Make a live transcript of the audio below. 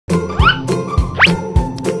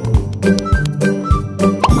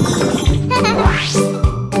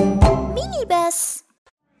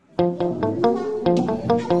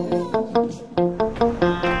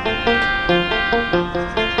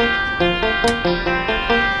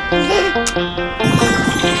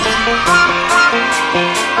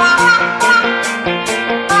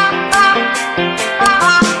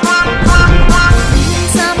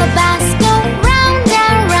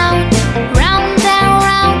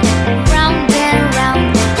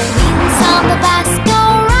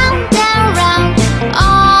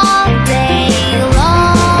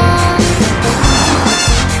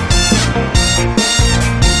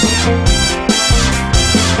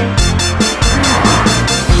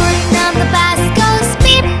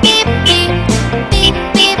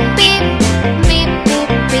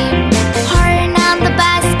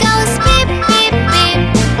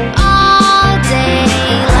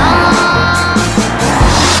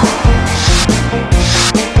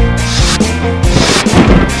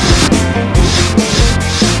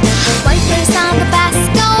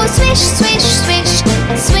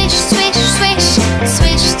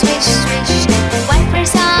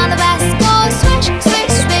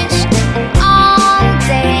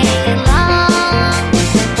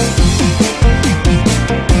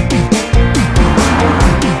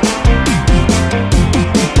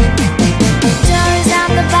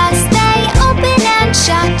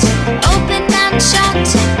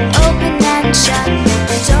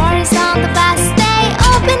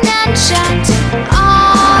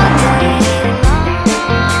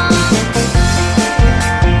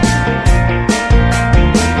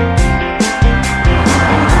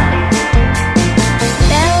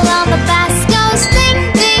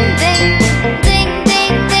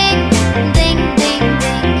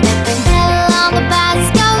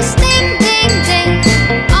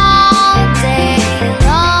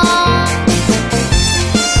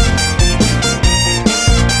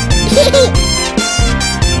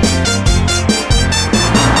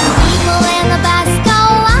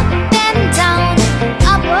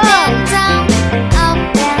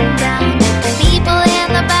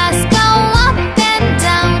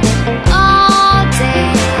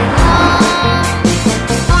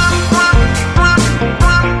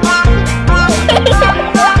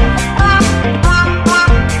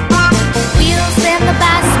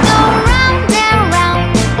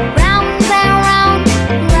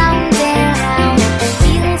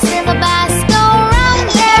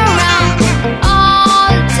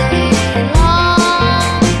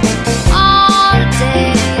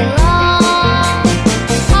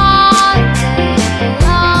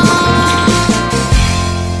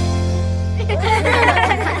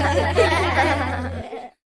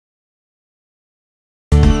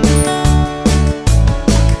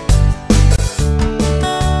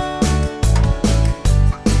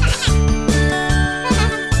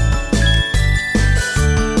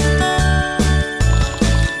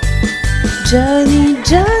Johnny,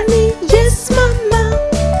 Johnny, yes mama.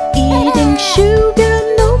 Eating sugar,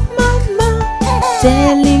 no mama.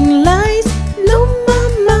 Telling lies, no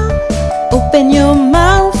mama. Open your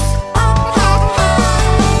mouth.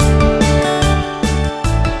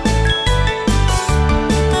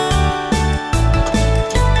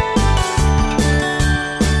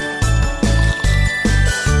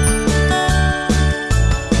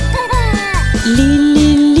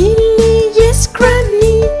 Lily, Lily, yes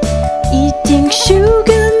granny. Eating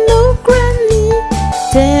sugar, no granny.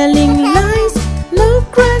 Telling lies, no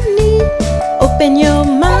granny. Open your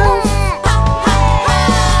mouth.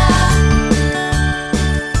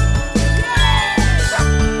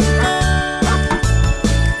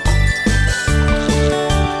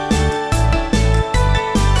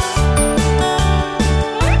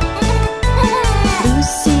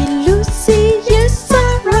 Lucy, Lucy, yes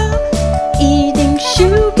Sarah. Eating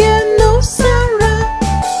sugar, no Sarah.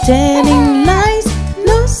 Telling lies,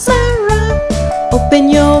 no Sarah. Open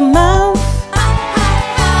your mouth.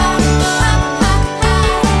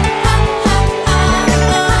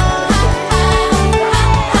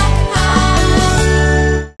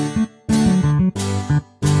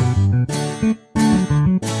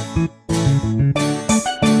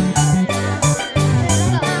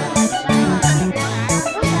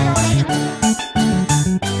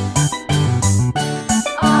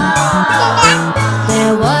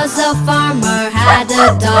 There was a farmer, had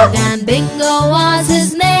a dog, and Bingo was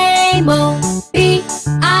his name. Oh, B-I-N-G-O,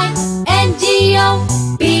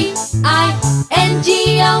 B-I-N-G-O,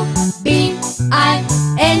 B-I-N-G-O,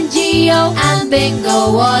 and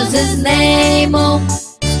Bingo was his name. Oh.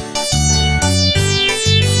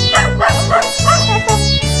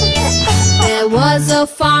 There was a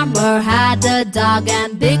farmer, had a dog,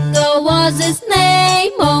 and Bingo was his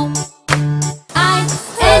name. Oh,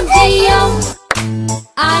 I-N-G-O,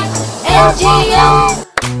 I-N-G-O,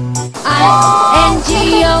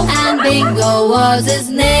 B-I-N-G-O, and Bingo was his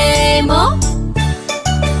name, oh.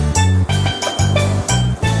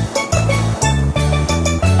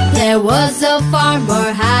 There was a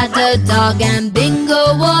farmer, had a dog, and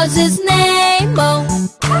Bingo was his name, oh.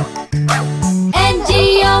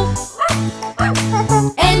 N-G-O,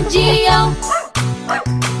 N-G-O,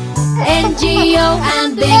 N-G-O,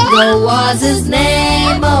 and Bingo was his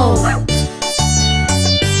name, oh.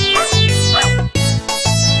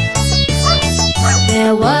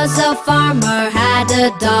 There was a farmer, had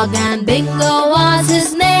a dog, and Bingo was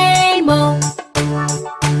his name, oh.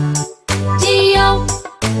 G-O,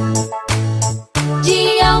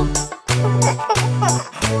 G-O,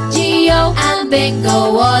 G-O, and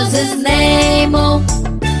Bingo was his name, oh.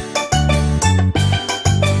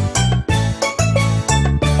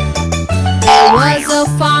 There was a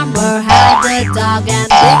farmer, had a dog, and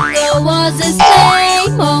Bingo was his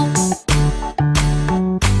name, oh.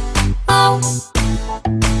 Oh,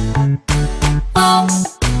 oh,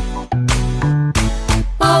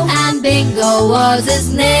 oh, and Bingo was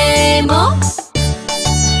his name, oh.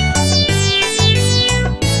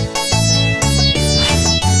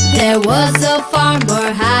 There was a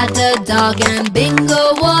farmer, had a dog, and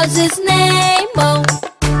Bingo was his name, oh.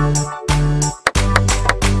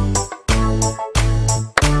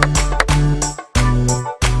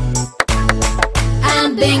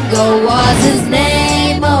 And Bingo was his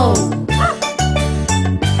name, oh.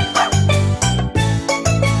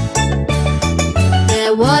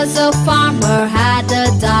 There was a farmer, had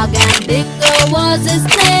a dog, and Bingo was his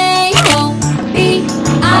name, oh.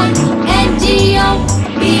 B-I-N-G-O,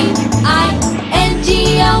 B-I-N-G-O,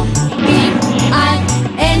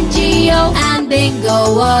 B-I-N-G-O, and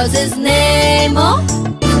Bingo was his name, oh.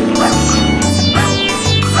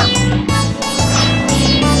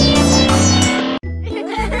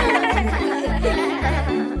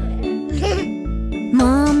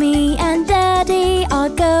 Mommy and Daddy are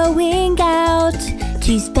going out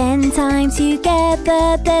to spend time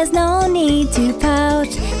together. There's no need to pout.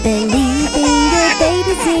 They're leaving the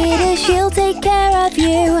babysitter, she'll take care of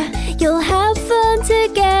you. You'll have fun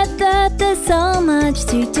together, there's so much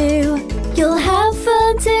to do. You'll have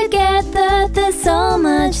fun together, there's so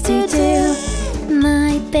much to do.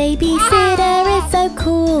 My babysitter is so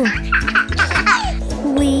cool.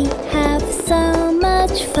 We have so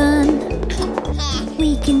much fun.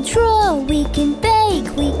 We can draw, we can bake,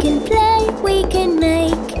 we can play, we can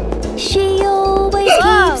make. She always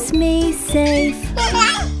keeps me safe.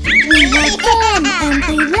 We have fun and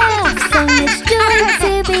we laugh, so much joy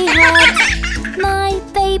to be had. My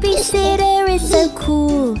babysitter is so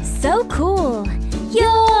cool, so cool.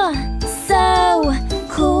 You're so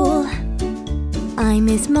cool. I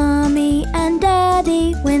miss Mommy and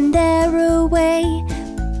Daddy when they're away,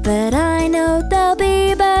 but I know they'll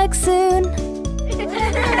be back soon.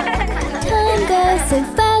 Time goes so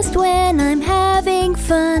fast when I'm having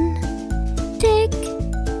fun. Tick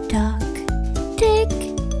tock, tick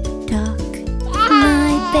tock.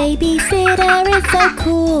 My babysitter is so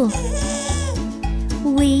cool.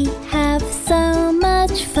 We have so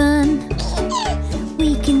much fun.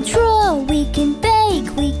 We can draw, we can bake,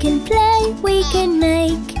 we can play, we can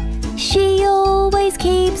make. She always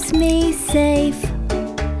keeps me safe.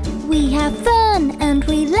 We have fun and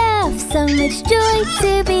we laugh, so much joy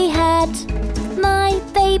to be had. My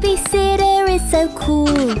babysitter is so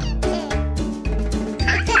cool.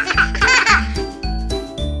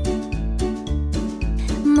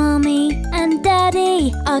 Mommy and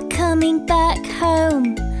Daddy are coming back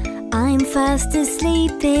home. I'm fast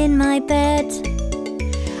asleep in my bed.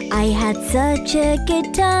 I had such a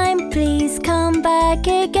good time, please come back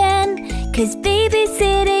again. 'Cause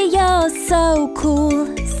babysitter, you're so cool,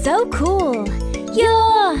 so cool.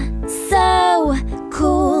 You're so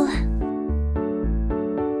cool.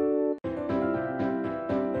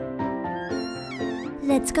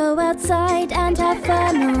 Let's go outside and have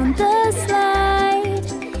fun on the slide.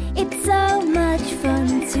 It's so much fun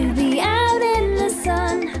to be out in the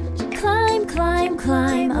sun. Climb, climb,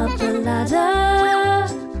 climb up the ladder.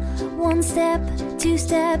 1 step, 2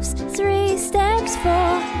 steps, 3 steps,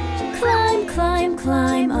 4. Climb, climb,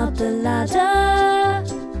 climb up the ladder.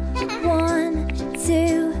 1,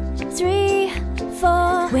 2, 3,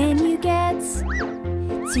 4. When you get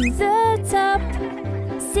to the top,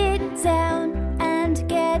 sit down and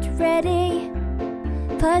get ready.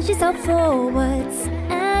 Push yourself forwards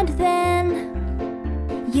and then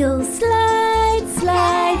you'll slide,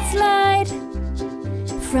 slide, slide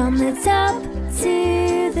from the top to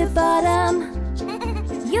the bottom.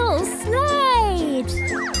 You'll slide.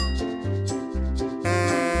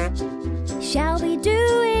 Shall we do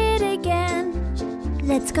it again?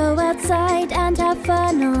 Let's go outside and have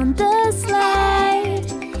fun on the slide.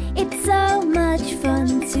 It's so much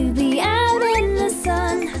fun to be out in the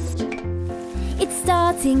sun. It's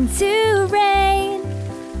starting to rain.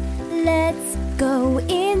 Let's go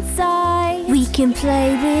inside. We can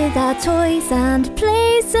play with our toys and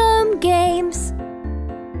play some games.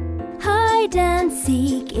 Hide and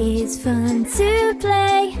seek is fun to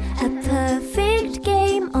play. A perfect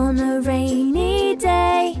game on a rainy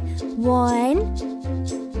day. 1,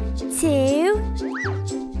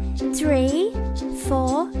 2, 3,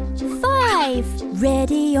 4, 5.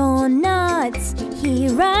 Ready or not,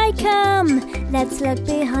 here I come. Let's look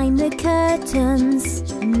behind the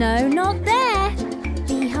curtains. No, not there.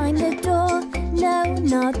 Behind the door. No,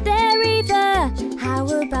 not there either. How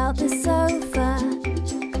about the sofa?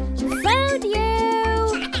 Found you!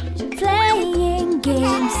 Playing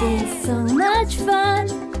games is so much fun.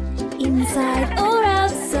 Inside or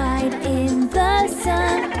outside in the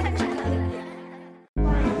sun.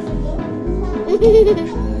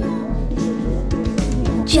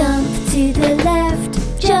 Jump to the left,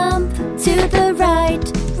 jump to the right.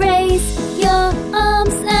 Raise your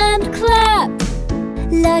arms and clap.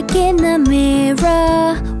 Look in the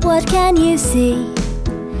mirror, what can you see?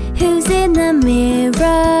 Who's in the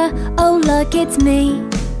mirror? Oh look, it's me.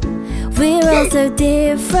 We're all so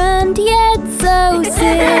different yet so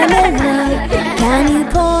similar. Can you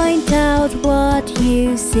point out what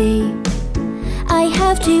you see? I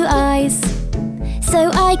have 2 eyes,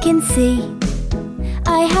 so I can see.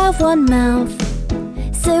 I have 1 mouth,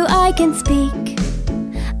 so I can speak.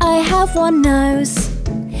 I have 1 nose,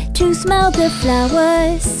 to smell the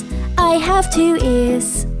flowers. I have 2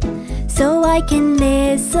 ears, so I can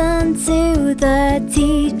listen to the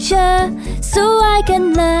teacher, so I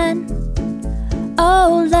can learn.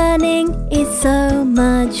 Oh, learning is so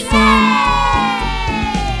much fun.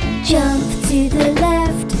 Jump to the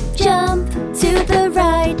left, jump to the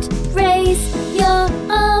right. Raise your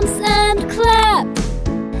arms and clap.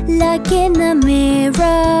 Look in the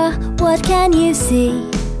mirror, what can you see?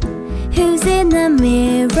 Who's in the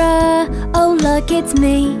mirror? Oh look, it's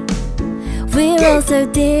me. We're all so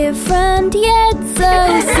different yet so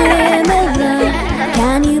similar.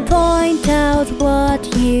 Can you point out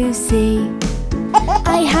what you see?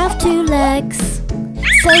 I have 2 legs,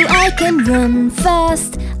 so I can run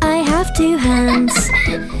fast. I have 2 hands,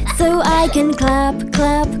 so I can clap,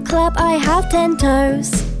 clap, clap. I have 10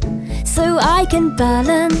 toes, so I can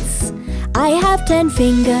balance. I have 10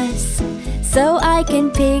 fingers, so I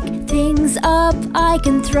can pick things up. I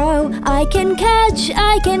can throw, I can catch,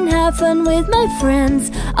 I can have fun with my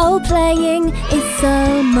friends. Oh, playing is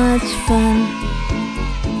so much fun.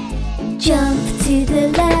 Jump to the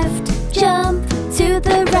left, jump to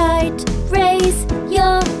the right. Raise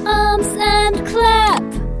your arms and clap.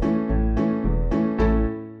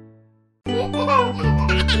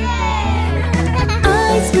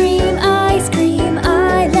 Ice cream, ice cream,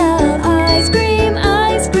 I love ice cream.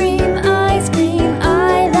 Ice cream, ice cream,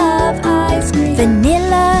 I love ice cream.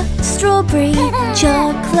 Vanilla, strawberry,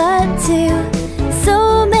 chocolate too.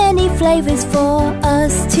 So many flavors for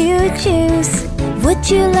us to choose. Would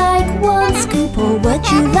you like 1 scoop or would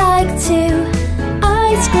you like 2?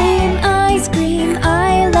 Ice cream,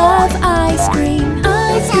 I love ice cream.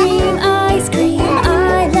 Ice cream, ice cream,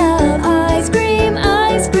 I love ice cream.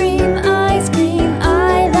 Ice cream, ice cream,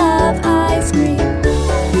 I love ice cream.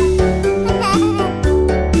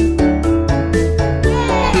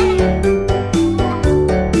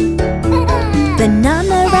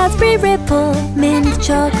 Banana, raspberry ripple, mint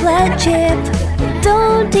chocolate chip.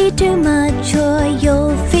 Don't eat too much or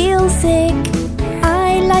you'll feel sick.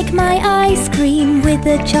 I like my ice cream with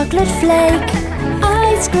a chocolate flake.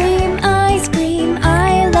 Ice cream,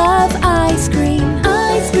 I love ice cream.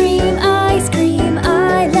 Ice cream,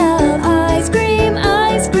 I love ice cream.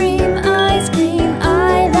 Ice cream,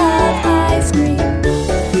 I love ice cream.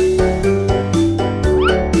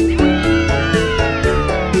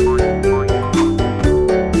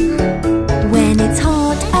 When it's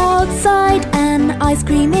hot outside, an ice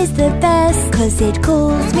cream is the best, 'cause it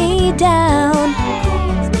cools me down.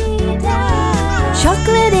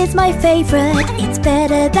 Chocolate is my favorite, it's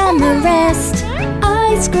better than the rest.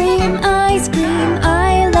 Ice cream, I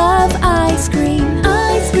love ice cream.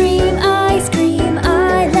 Ice cream,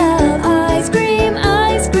 I love ice cream.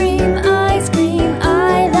 Ice cream,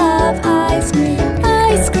 I love ice cream.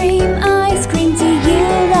 Ice cream, do you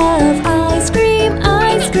love ice cream?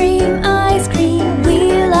 Ice cream, we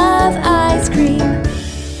love ice cream.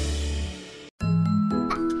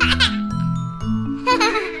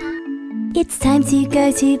 It's time to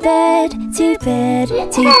go to bed, to bed,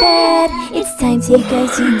 to bed. It's time to go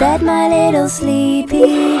to bed, my little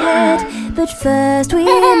sleepyhead. But first we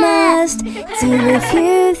must do a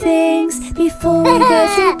few things before we go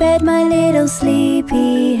to bed, my little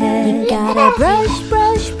sleepyhead. You gotta brush,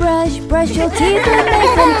 brush, brush, brush your teeth and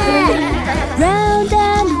make them clean. Round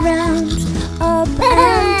and round, up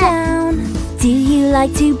and down. Do you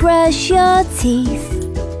like to brush your teeth?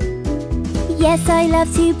 Yes, I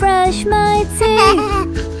love to brush my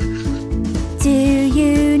teeth. Do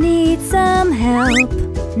you need some help?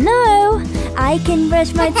 No, I can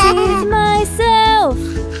brush my teeth myself.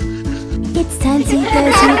 It's time to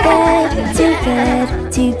go to bed, to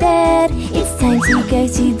bed, to bed. It's time to go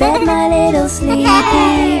to bed, my little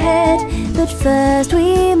sleepyhead. But first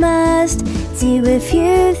we must do a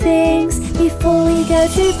few things before we go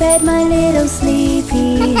to bed, my little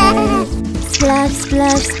sleepyhead. Splash,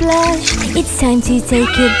 splash, splash, it's time to take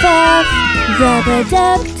a bath.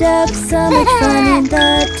 Rub-a-dub-dub, so much fun in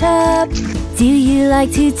the tub. Do you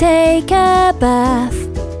like to take a bath?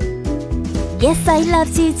 Yes, I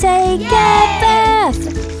love to take a bath.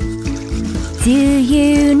 Do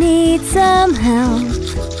you need some help?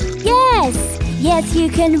 Yes, yes, you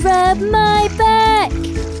can rub my back.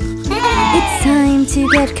 It's time to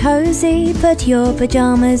get cozy, put your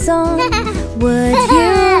pajamas on. Would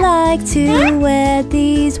you like to wear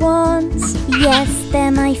these ones? Yes,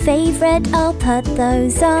 they're my favorite, I'll put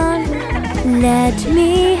those on. Let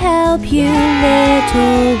me help you,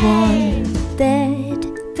 little one. Bed,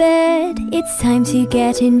 bed, it's time to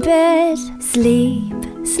get in bed. Sleep,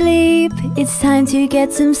 sleep, it's time to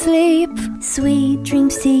get some sleep. Sweet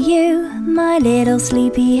dreams to you, my little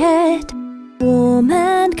sleepyhead. Warm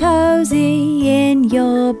and cozy in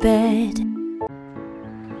your bed.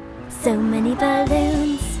 So many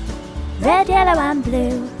balloons, red, yellow and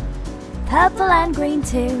blue, purple and green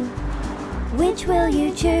too. Which will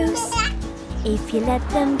you choose? If you let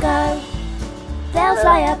them go, they'll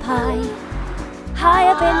fly up high, high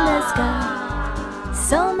up in the sky.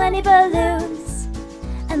 So many balloons,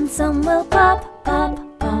 and some will pop, pop,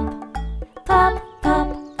 pop, pop,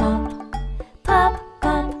 pop, pop, pop,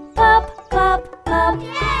 pop, pop, pop, pop.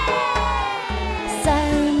 So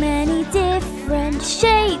many different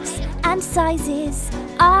shapes and sizes.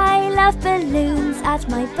 I love balloons at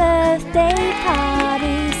my birthday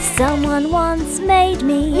party. Someone once made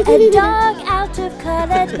me a dog out of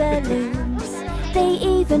coloured balloons. They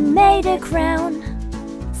even made a crown.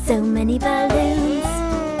 So many balloons,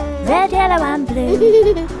 red, yellow and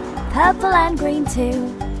blue, purple and green too.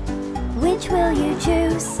 Which will you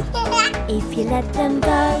choose? If you let them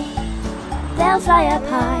go, they'll fly up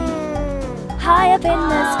high, high up in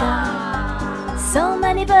the sky. So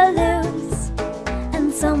many balloons,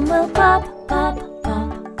 and some will pop, pop,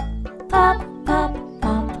 pop, pop, pop, pop,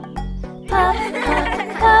 pop, pop,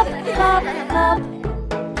 pop, pop, pop.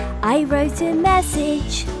 I wrote a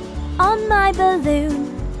message on my balloon.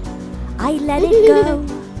 I let it go,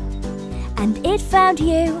 and it found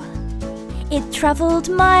you. It travelled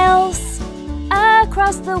miles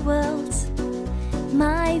across the world.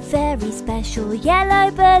 My very special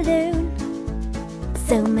yellow balloon.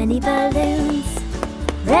 So many balloons,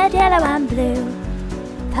 red, yellow and blue,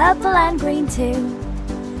 purple and green too.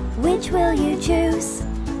 Which will you choose?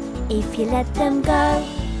 If you let them go,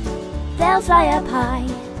 they'll fly up high,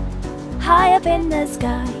 high up in the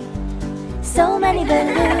sky. So many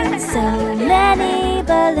balloons, so many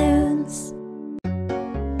balloons.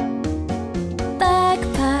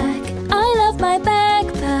 Backpack, I love my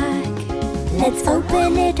backpack. Let's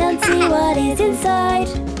open it and see what is inside.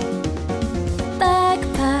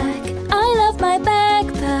 Backpack, I love my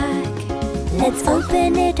backpack. Let's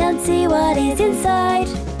open it and see what is inside.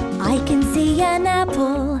 I can see an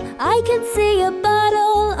apple, I can see a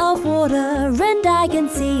bottle of water, and I can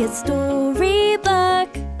see a storybook.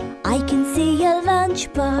 I can see a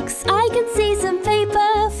lunchbox, I can see some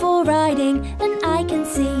paper for writing, and I can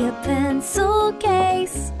see a pencil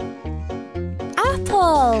case.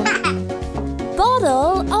 Apple,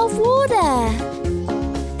 bottle of water,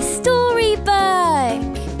 storybook,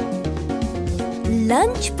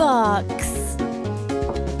 lunchbox,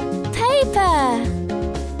 paper,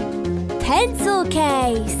 pencil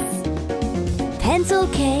case. Pencil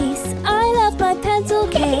case, I love my pencil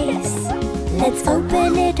case. Let's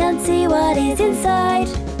open it and see what is inside.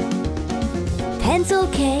 Pencil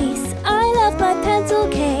case, I love my pencil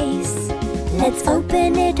case. Let's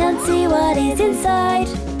open it and see what is inside.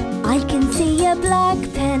 I can see a black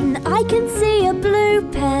pen, I can see a blue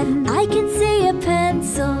pen, I can see a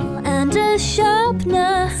pencil and a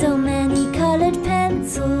sharpener. So many coloured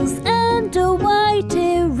pencils and a white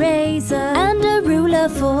eraser and a ruler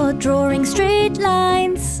for drawing straight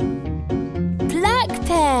lines. Black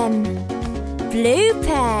pen, blue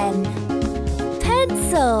pen,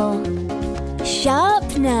 pencil,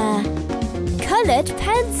 sharpener, coloured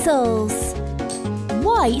pencils,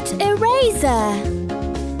 white eraser,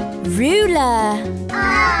 ruler.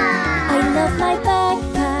 I love my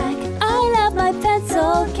backpack, I love my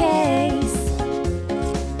pencil case.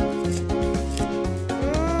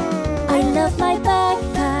 I love my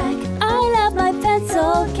backpack, I love my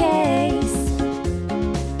pencil case.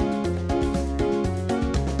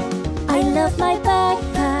 I love my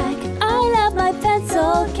backpack, I love my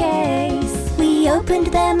pencil case. We opened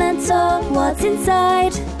them and saw what's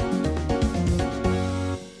inside.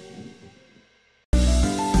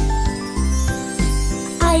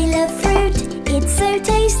 I love fruit, it's so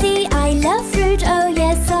tasty. I love fruit, oh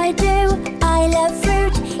yes I do. I love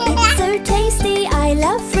fruit, it's so tasty. I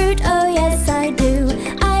love fruit, oh yes I do.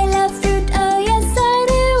 I love fruit, oh yes I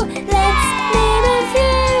do. Let's name a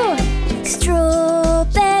few.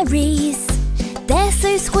 Strawberries, they're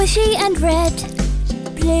so squishy and red.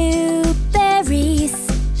 Blueberries,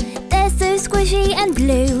 they're so squishy and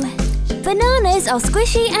blue. Bananas are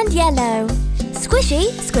squishy and yellow.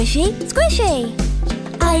 Squishy, squishy, squishy.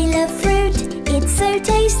 I love fruit, it's so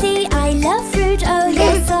tasty. I love fruit, oh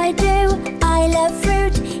yes I do. I love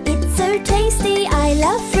fruit, it's so tasty. I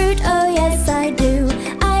love fruit, oh yes I do.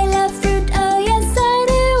 I love fruit, oh yes I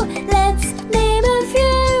do. Let's name a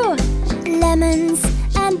few. Lemons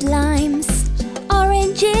and limes,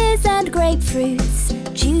 oranges and grapefruits,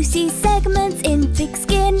 juicy segments in thick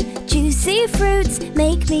skin. Juicy fruits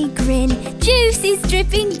make me grin. Juicy's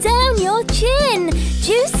dripping down your chin.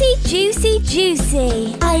 Juicy, juicy,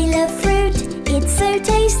 juicy. I love fruit, it's so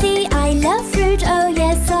tasty. I love fruit, oh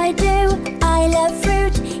yes I do. I love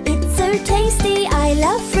fruit, it's so tasty. I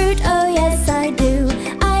love fruit, oh yes I do.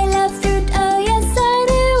 I love fruit, oh yes I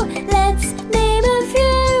do. Let's name a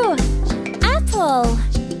few. Apple,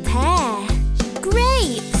 pear,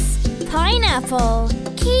 grapes, pineapple,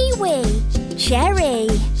 kiwi, cherry,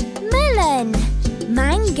 melon,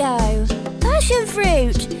 mango, passion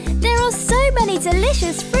fruit. There are so many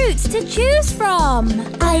delicious fruits to choose from.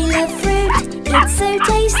 I love fruit, it's so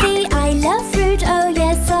tasty. I love fruit, oh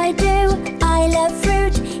yes I do. I love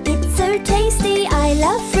fruit, it's so tasty. I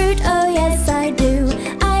love fruit, oh yes I do.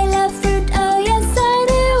 I love fruit, oh yes I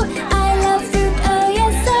do. I love fruit, oh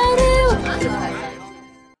yes I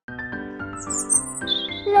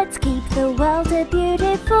do. Let's keep the world a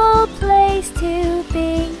beautiful place to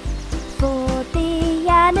be. For the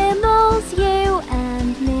animals, you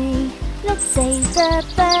and me. Let's save the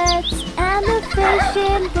birds and the fish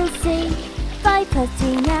in the sea by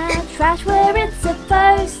putting our trash where it's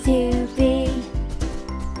supposed to be.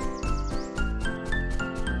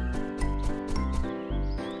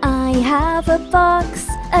 I have a box,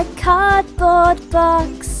 a cardboard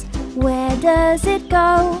box. Where does it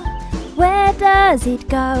go? Where does it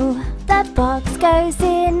go? That box goes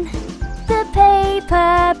in the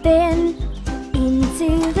paper bin.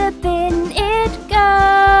 Into the bin it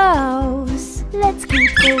goes. Let's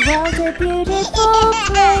keep the world a beautiful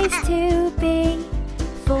place to be.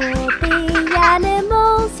 For the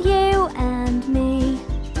animals, you and me.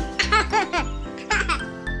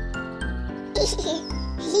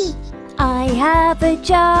 I have a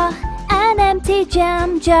jar, an empty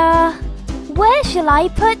jam jar. Where shall I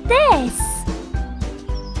put this?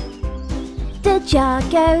 The jar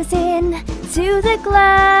goes in to the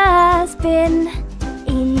glass bin.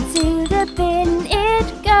 Into the bin it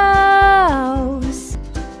goes.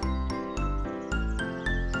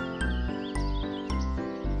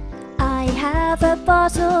 I have a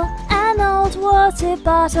bottle, an old water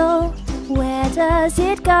bottle. Where does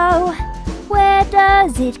it go? Where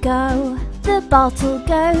does it go? The bottle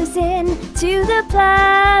goes in to the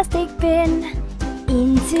plastic bin.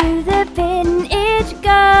 Into the bin it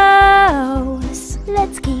goes.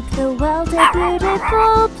 Let's keep the world a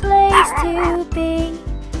beautiful place to be.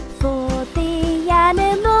 For the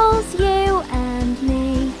animals, you and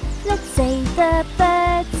me. Let's save the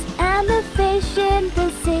birds and the fish in the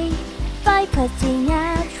sea by putting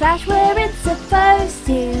our trash where it's supposed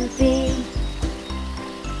to be.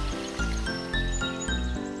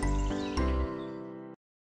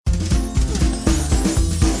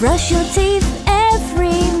 Brush your teeth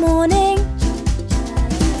every morning.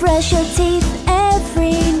 Brush your teeth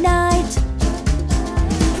every night.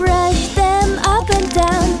 Brush them up and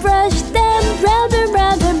down. Brush them round and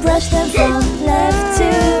round and brush them from left to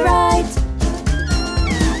right.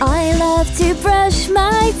 I love to brush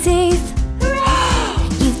my teeth.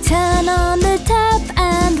 You turn on the tap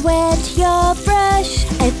and wet your brush.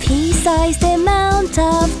 A pea-sized amount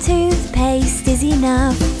of toothpaste is enough.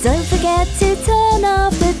 enough. Don't forget to turn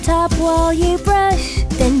off the tap while you brush.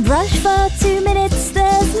 Then brush for 2 minutes,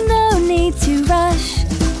 there's no need to rush.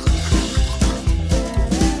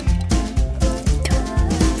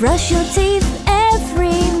 Brush your teeth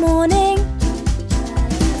every morning.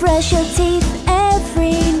 Brush your teeth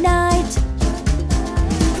every night.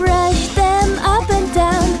 Brush them up and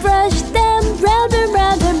down. Brush them round and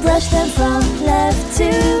round and brush them from left to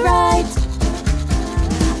right.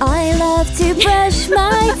 I love to brush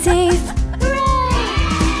my teeth.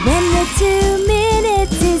 When the 2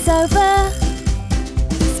 minutes is over,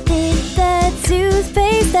 spit the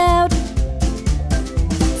toothpaste out.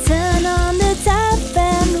 Turn on the tap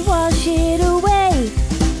and wash it away.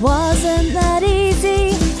 Wasn't that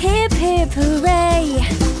easy? Hip hip hooray!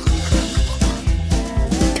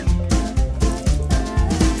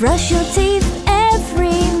 Brush your teeth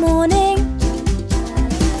every morning.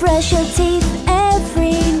 Brush your teeth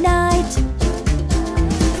every night.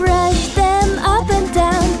 Brush them up and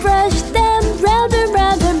down. Brush them round and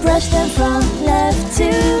round and brush them from left to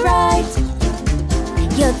right.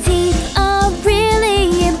 Your teeth are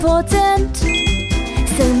really important,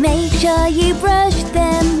 so make sure you brush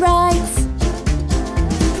them right.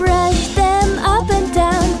 Brush them up and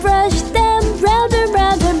down. Brush them round and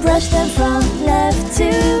round and brush them from left to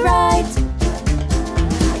right.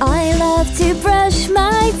 I love to brush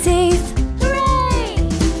my teeth. Hooray!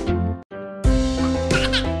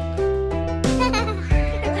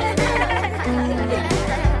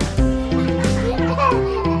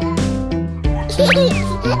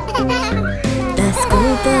 The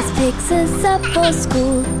school bus picks us up for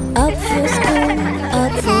school. Up for school,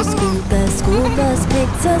 up for school. The school bus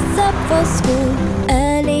picks us up for school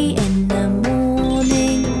early in the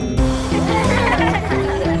morning.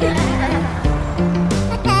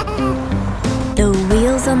 The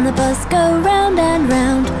wheels on the bus go round and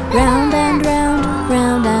round, round and round,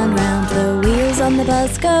 round and round. The wheels on the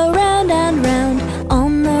bus go round and round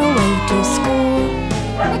on the way to school.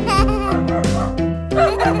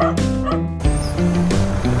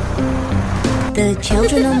 The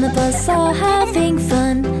children on the bus are having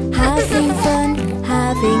fun, having fun,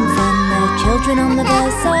 having fun. The children on the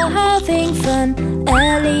bus are having fun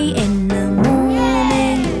early in the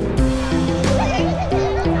morning.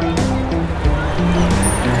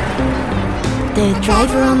 The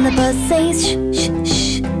driver on the bus says shh, shh,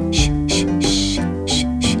 shh, shh, shh, shh, shh,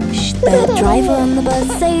 shh. The driver on the bus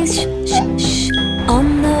says shh, shh, shh,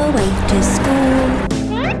 on the way to school.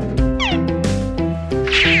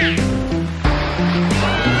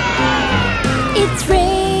 It's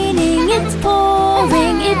raining, it's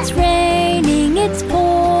pouring, it's raining, it's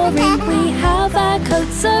pouring. We have our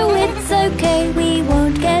coats, so it's okay, we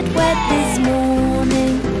won't get wet this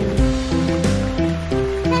morning.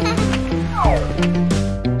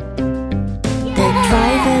 The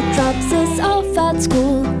driver drops us off at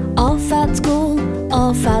school, off at school,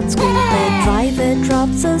 off at school. The driver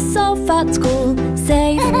drops us off at school,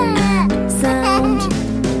 safe and sound.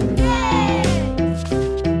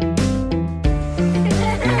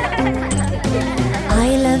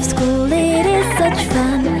 I love school, it is such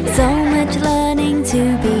fun, so much learning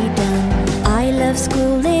to be done. I love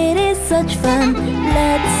school, it is such fun,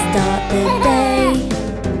 let's start the day.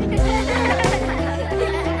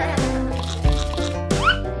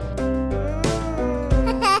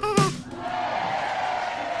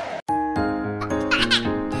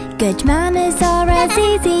 Good manners are as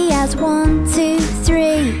easy as 1, 2,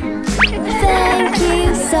 3. Thank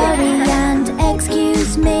you, sorry and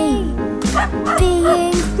excuse me.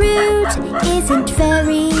 Being rude isn't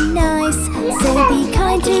very nice, so be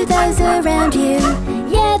kind to those around you.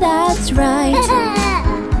 Yeah, that's right.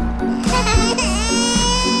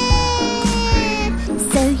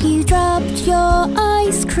 So you dropped your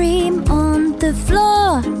ice cream on the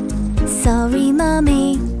floor. Sorry,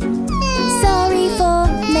 Mummy. Sorry for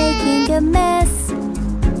making a mess.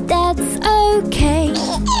 That's okay,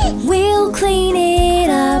 we'll clean it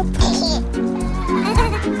up.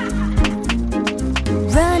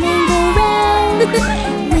 Running around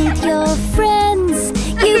with your friends,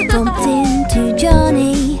 you bumped into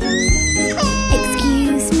Johnny.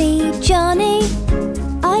 Excuse me, Johnny,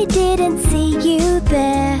 I didn't see you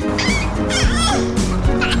there.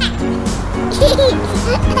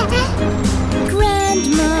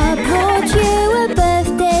 Grandma brought you a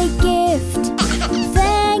birthday gift.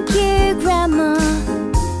 Thank you, Grandma.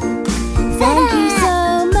 Thank you so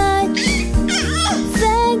much.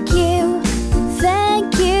 Thank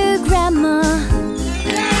you, Grandma.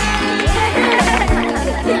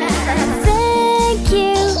 Thank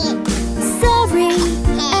you. Sorry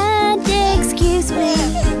and excuse me.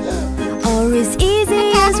 Or as easy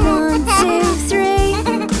as 1, 2, 3.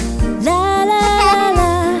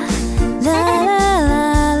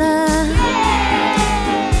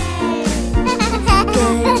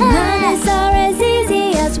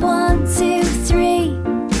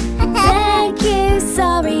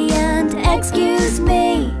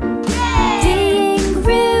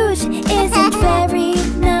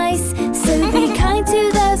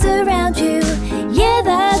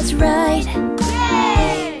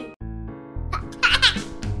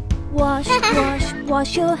 Wash, wash,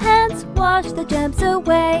 wash your hands, wash the germs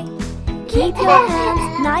away. Keep your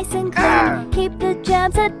hands nice and clean, keep the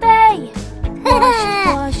germs at bay. Wash,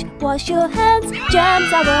 wash, wash your hands,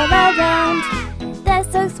 germs are all around. They're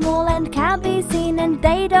so small and can't be seen, and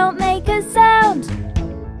they don't make a sound.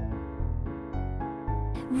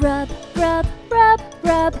 Rub, rub, rub,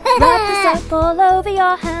 rub, rub the soap all over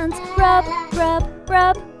your hands. Rub, rub,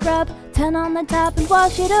 rub, rub, turn on the tap and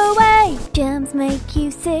wash it away. Germs make you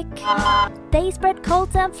sick, they spread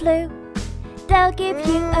colds and flu. They'll give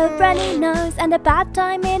you a runny nose and a bad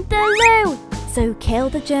time in the loo. So kill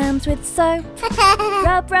the germs with soap.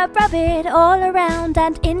 Rub, rub, rub it all around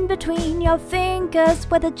and in between your fingers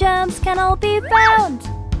where the germs can all be found.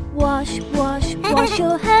 Wash, wash, wash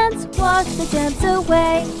your hands, wash the germs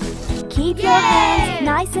away. Keep your hands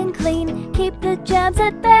nice and clean, keep the germs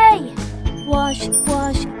at bay. Wash,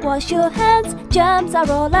 wash, wash your hands, germs are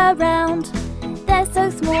all around. They're so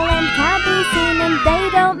small and can't be seen, and they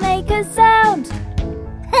don't make a sound.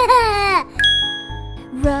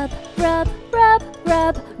 Rub, rub, rub,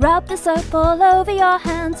 rub, rub the soap all over your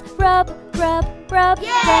hands. Rub, rub, rub,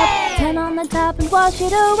 rub, turn on the tap and wash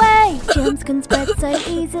it away. Germs can spread so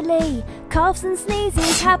easily, coughs and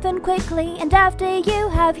sneezes happen quickly, and after you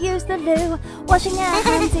have used the loo, washing our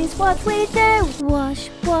hands is what we do. Wash,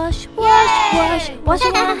 wash, wash, wash,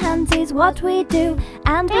 washing our hands is what we do.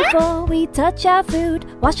 And before we touch our food,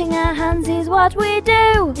 washing our hands is what we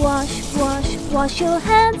do. Wash, wash, wash your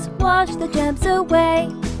hands, wash the germs away.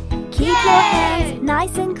 Keep your hands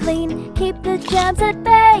nice and clean, keep the germs at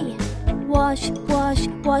bay. Wash, wash,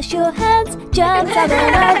 wash your hands, germs are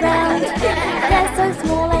all around. They're so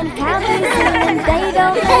small and can't be seen, and they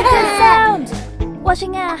don't make a sound.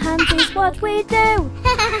 Washing our hands is what we do.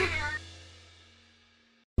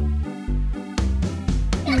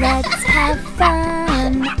 Let's have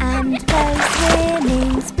fun and go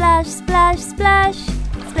swimming. Splash, splash, splash,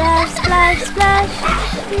 splash, splash,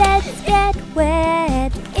 splash. Let's get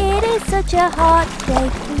wet, it is such a hot day.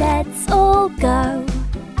 Let's all go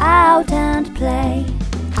out and play.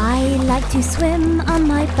 I like to swim on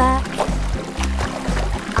my back,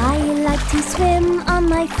 I like to swim on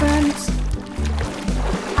my front.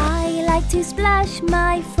 I like to splash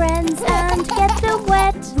my friends and get them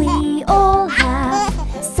wet. We all have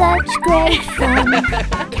such great fun.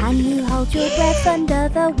 Can you hold your breath under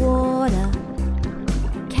the water?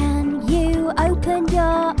 Can you open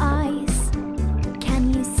your eyes?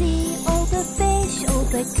 Can you see all the fish, all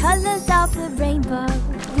the colors of the rainbow?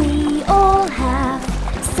 We all have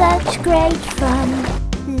such great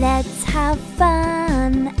fun. Let's have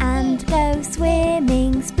fun and go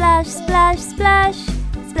swimming. Splash, splash, splash,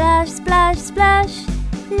 splash, splash, splash.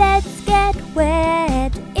 Let's get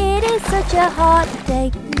wet, it is such a hot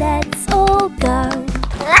day. Let's all go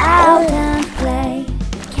out and play.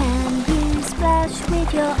 Can you splash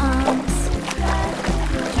with your arms?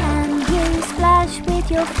 Can you splash with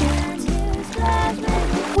your feet?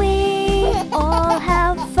 We all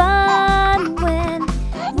have fun when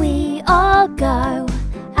we all go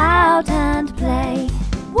out and play.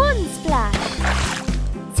 1 splash,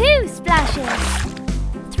 2 splashes,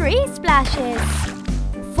 3 splashes,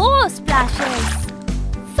 4 splashes,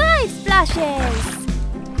 5 splashes.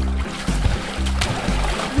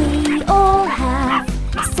 We all have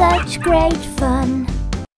such great fun.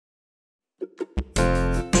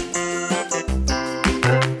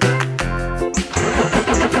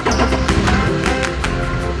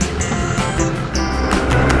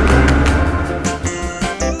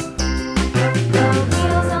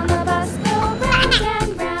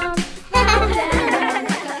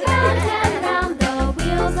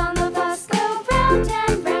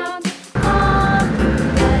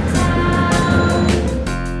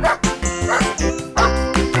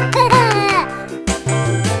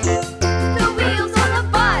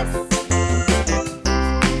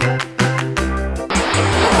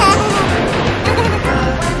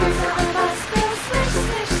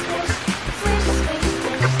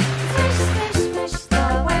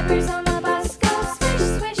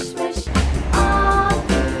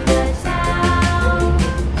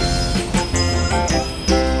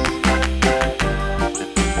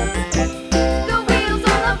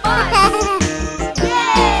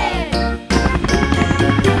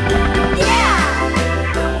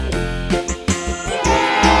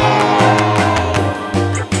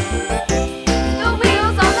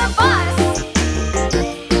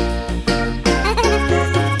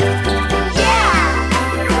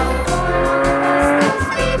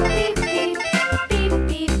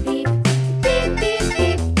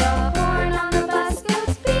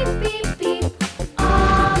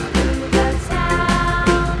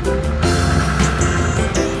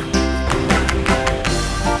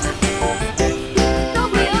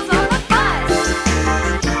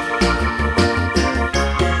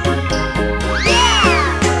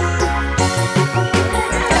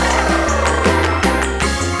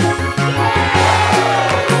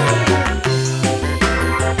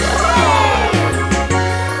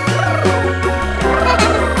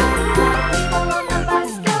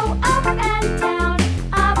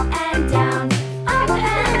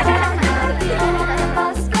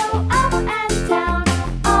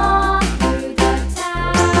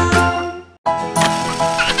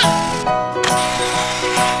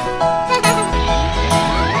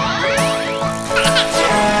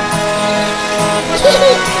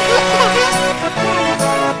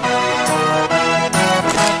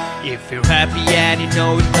 If you're happy and you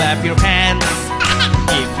know it, clap your hands.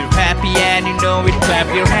 If you're happy and you know it, clap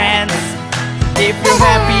your hands. If you're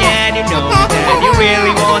happy and you know it and you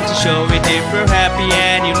really want to show it. If you're happy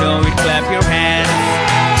and you know it, clap your hands.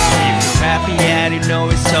 If you're happy and you know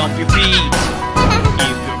it, stomp your feet.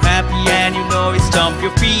 If you're happy and you know it, stomp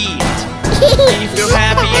your feet. If you're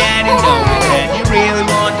happy and you know it and you really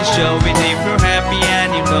want to show it. If you're happy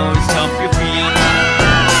and you know it, stomp your feet.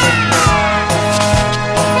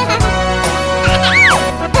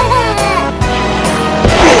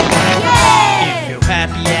 If you're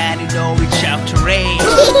happy and you know it, shout hooray.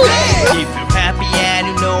 If you're happy and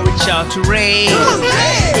you know it, shout hooray.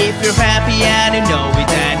 If you're happy and you know it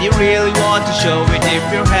and you really want to show it. If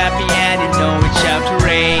you're happy and you know it, shout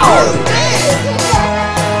hooray.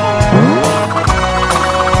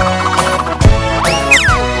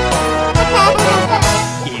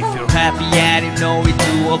 If you're happy and you know it,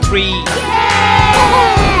 do all three.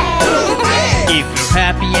 If you're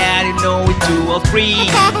happy and you know it, do all three.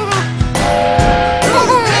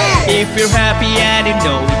 If you're happy and you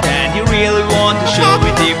know it and you really want to show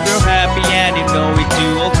it. If you're happy and you know it,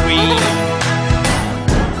 do all three.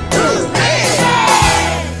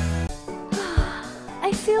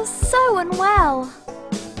 I feel so unwell.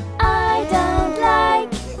 I don't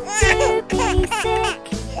like to be sick.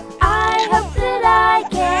 I hope that I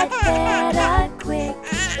get better quick.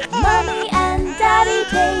 Mommy and Daddy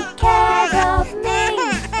take care of me.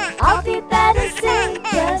 I'll be better soon,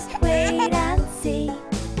 just wait and see.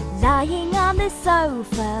 Lying on the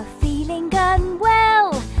sofa, feeling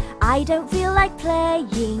unwell. I don't feel like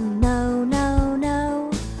playing, no, no,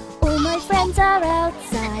 no. All my friends are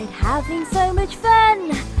outside, having so much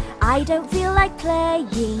fun. I don't feel like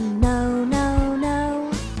playing, no, no,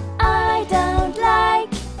 no. I don't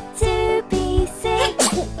like to be sick.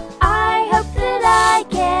 I hope that I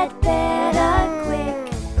get better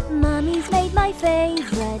quick. Mummy's made my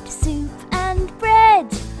favorite soup and bread.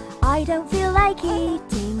 I don't feel like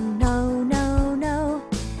eating, no, no, no.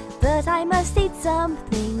 But I must eat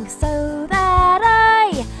something so that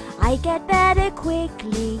I get better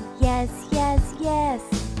quickly. Yes, yes, yes.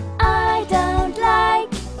 I don't like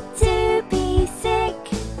to be sick.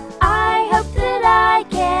 I hope that I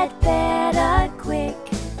get better quick.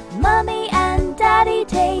 Mommy and Daddy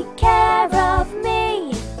take care of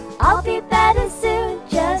me. I'll be better soon,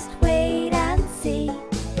 just wait and see.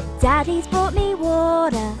 Daddy's brought me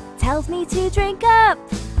water, tells me to drink up.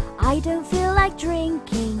 I don't feel like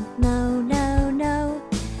drinking, no, no, no.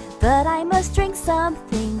 But I must drink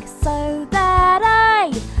something so that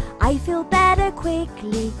I feel better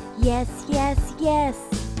quickly. Yes, yes, yes.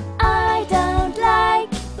 I don't like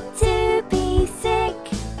to be sick.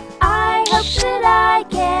 I hope that I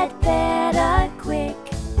get better quick.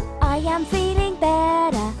 I am feeling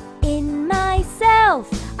better in myself.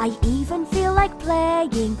 I even feel like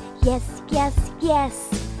playing. Yes, yes, yes.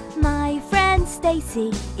 My friend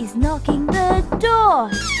Stacy is knocking the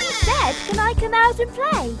door. She said, can I come out and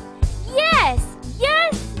play? Yes,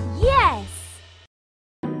 yes, yes.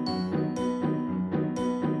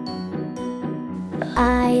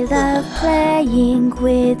 I love playing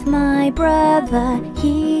with my brother.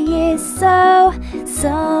 He is so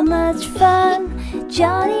much fun.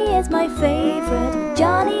 Johnny is my favorite.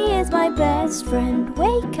 Johnny is my best friend.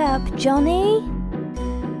 Wake up, Johnny.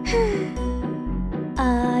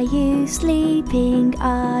 Are you sleeping?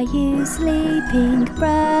 Are you sleeping?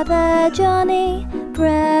 Brother Johnny,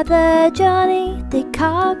 Brother Johnny. The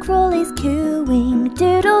cockerel is cooing.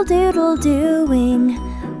 Doodle doodle doing.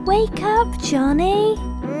 Wake up, Johnny.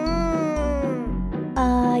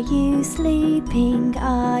 Are you sleeping?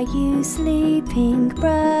 Are you sleeping?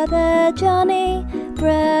 Brother Johnny,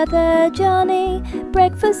 Brother Johnny.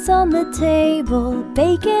 Breakfast on the table.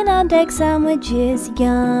 Bacon and egg sandwiches.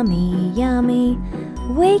 Yummy, yummy.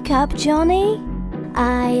 Wake up, Johnny.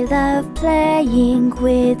 I love playing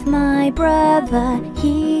with my brother.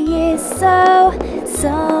 He is so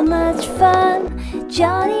much fun.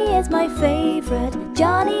 Johnny is my favorite.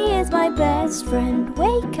 Johnny is my best friend.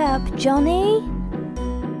 Wake up, Johnny.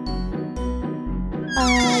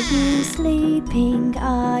 Are you sleeping?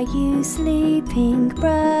 Are you sleeping?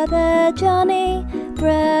 Brother Johnny,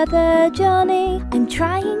 Brother Johnny. I'm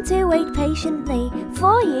trying to wait patiently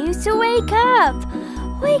for you to wake up.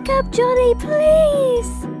 Wake up, Johnny,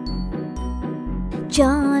 please.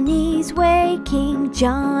 Johnny's waking,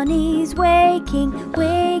 Johnny's waking.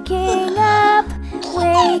 Waking up,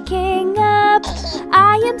 waking up.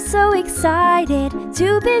 I am so excited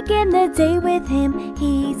to begin the day with him.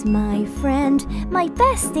 He's my friend, my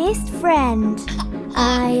bestest friend.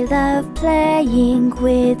 I love playing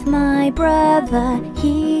with my brother.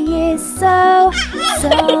 He is so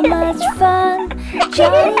much fun.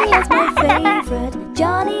 Johnny is my favorite.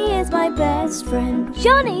 Johnny is my best friend.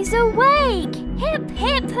 Johnny's awake! Hip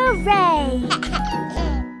hip hooray!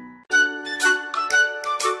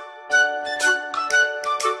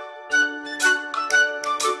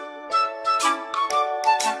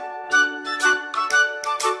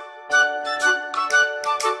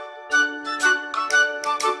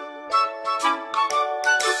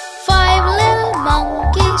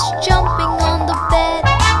 Jumping on the bed,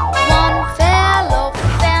 one fell off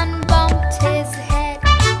and bumped his head.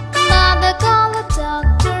 Mother called the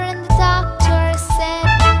doctor and the doctor said,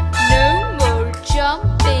 no more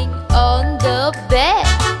jumping on the bed.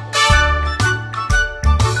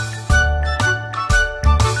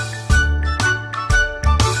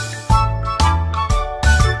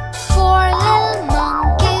 Four little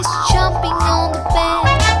monkeys jumping on the bed,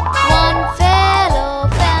 one fell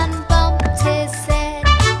off and bumped his head.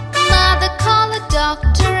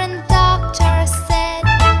 Doctor and the doctor said,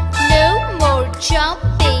 no more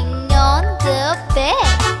jumping on the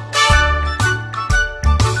bed.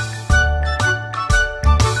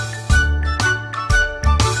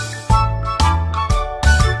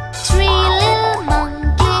 Three little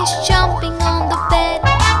monkeys jumping on the bed,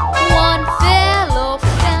 one fell off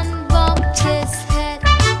and bumped his head.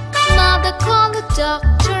 Mother called the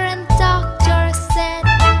doctor and the doctor said,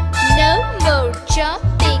 no more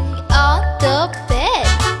jumping on the bed.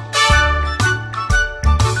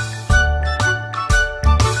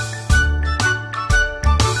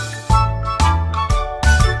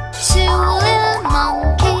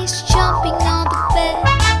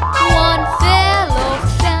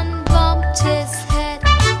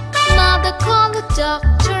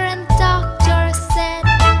 Doctor and doctor said,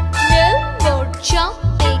 no more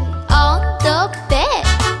jumping on the bed.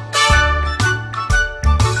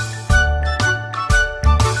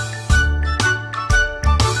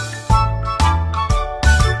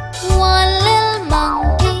 One little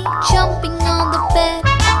monkey jumping on the bed,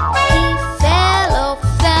 he fell off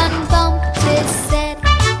and bumped his head.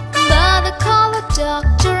 Mother called the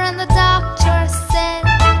doctor and the doctor said,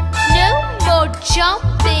 no more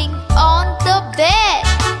jumping on the bed.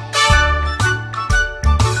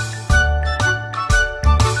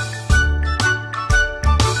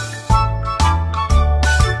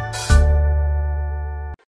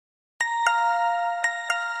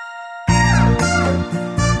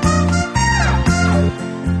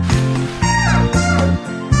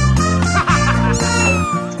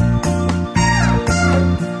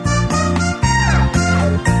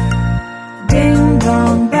 Ding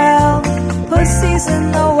dong bell, pussy's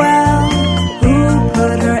in the well. Who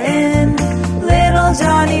put her in? Little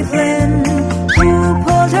Johnny Flynn. Who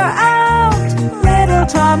pulled her out? Little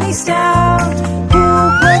Tommy Stout. Who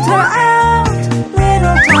pulled her out?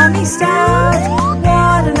 Little Tommy Stout.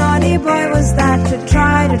 What a naughty boy was that to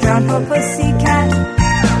try to drown poor pussycat.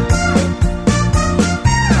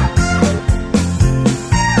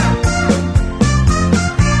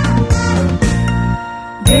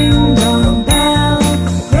 Ding dong bell,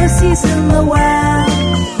 pussy's in the well.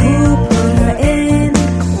 Who put her in?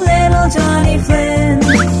 Little Johnny Flynn.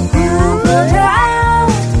 Who pulled her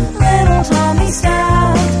out? Little Tommy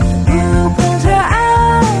Stout. Who pulled her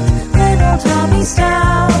out? Little Tommy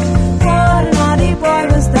Stout. What a naughty boy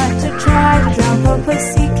was that to try to drown poor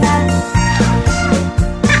pussycat.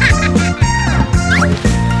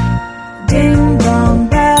 Ding dong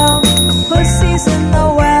bell, pussy's in the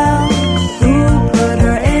well. Who put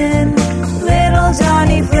her in? Little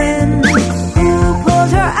Johnny Flynn. Who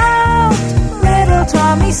pulled her out? Little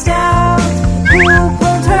Tommy Stout. Who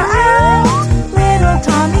pulled her out? Little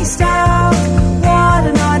Tommy Stout. What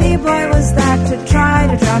a naughty boy was that to try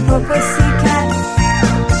to drown poor pussycat.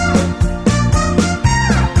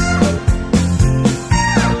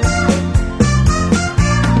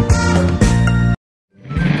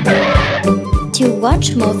 To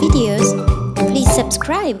watch more videos, please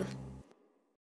subscribe.